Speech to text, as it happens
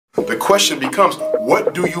The question becomes,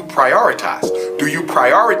 what do you prioritize? Do you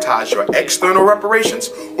prioritize your external reparations,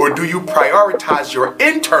 or do you prioritize your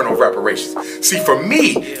internal reparations? See, for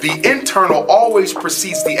me, the internal always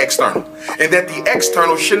precedes the external, and that the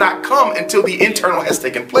external should not come until the internal has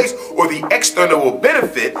taken place, or the external will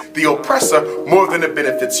benefit the oppressor more than it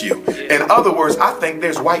benefits you. In other words, I think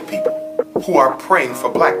there's white people who are praying for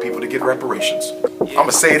black people to get reparations. I'm going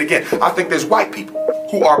to say it again. I think there's white people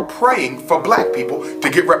who are praying for black people to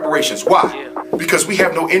get reparations. Why? Because we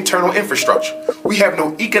have no internal infrastructure. We have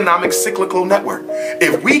no economic cyclical network.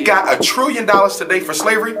 If we got $1 trillion today for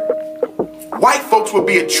slavery, white folks will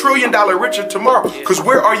be $1 trillion richer tomorrow. Because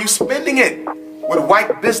where are you spending it? With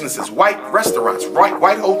white businesses, white restaurants,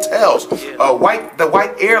 white hotels, the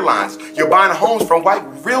white airlines. You're buying homes from white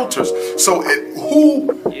realtors. So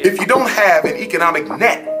if you don't have an economic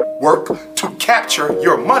network to capture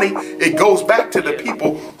your money, it goes back to the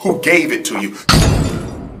people who gave it to you.